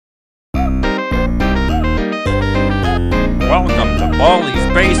all these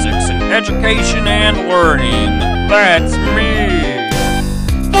basics in education and learning. That's me.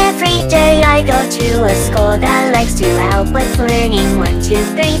 Every day I go to a school that likes to help with learning. 1, 2,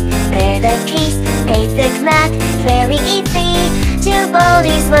 3, bear the keys. Basic math, very easy. To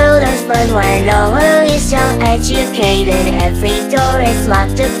Baldi's world of fun where no one is so educated. Every door is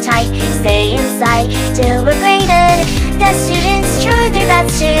locked up tight, stay inside till we're graded. The students try their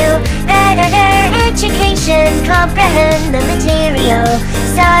best to better their education, comprehend the material,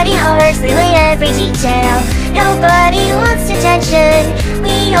 study hard, relate every detail. Nobody wants attention,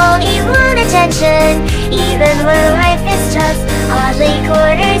 we only want attention. Even when life is tough, oddly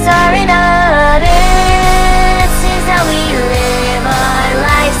quarters are in order. This is how we live our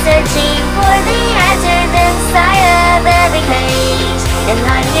life, searching for the answers inside of every page. And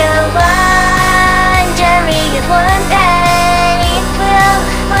I'm your wondering if one day we'll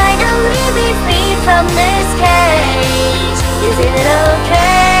finally be free from this cage. Is it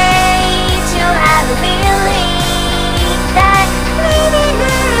okay to have a feeling that maybe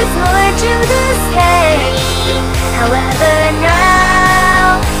there is more to this game? However,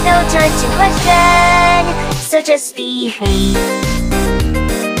 now, no time to question, so just behave.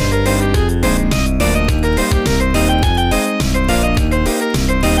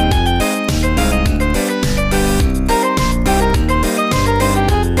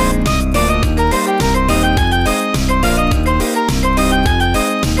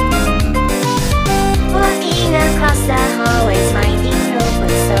 Across the hallways, finding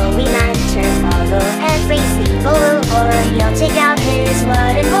notebooks, so we not to follow every single rule, or he'll take out his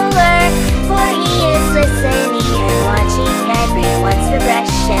wooden ruler. For he is listening and watching everyone's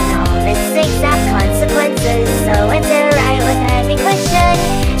progression. All mistakes have consequences, so interact with every question.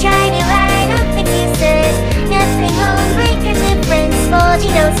 Try to add up excuses, nothing will make a difference. Baldi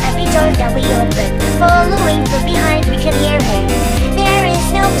knows every door that we open, following from behind we can hear him. There is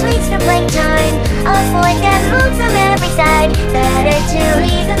no place for playtime, avoid them rules from every side. Better to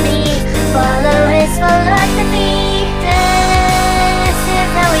leave than me, follow his philosophy. This is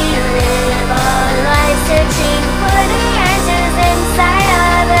how we live our lives, searching for the answers inside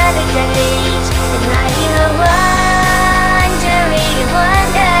of every page. And now you wondering if one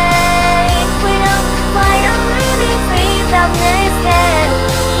day we'll finally be free from this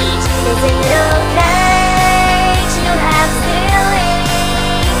cage. Is it okay to have feeling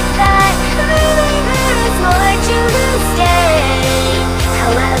that maybe there is more to this game?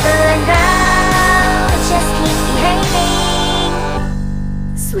 However, now, just keep behaving.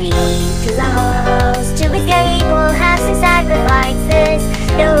 Sweet to the host, to escape will have some sacrifices.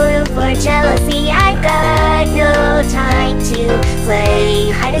 No room for jealousy, I've got no time to play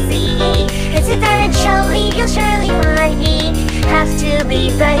hide and seek. It's eventually, you'll surely find me. Have to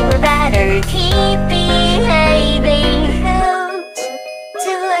be right, we're better keep behaving.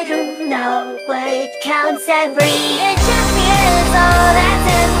 Till I don't know what counts. Every champion is all that's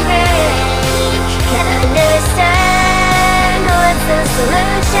in range. Can understand what's the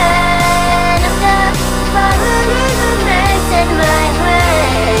solution. I'm not following the mess in my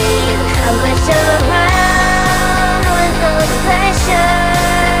brain. I'm pushed around with all the pressure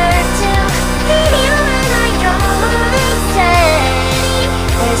to keep you when I don't stay.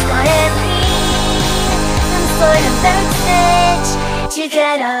 There's gotta be some sort of exit to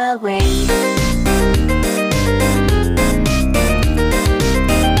get away.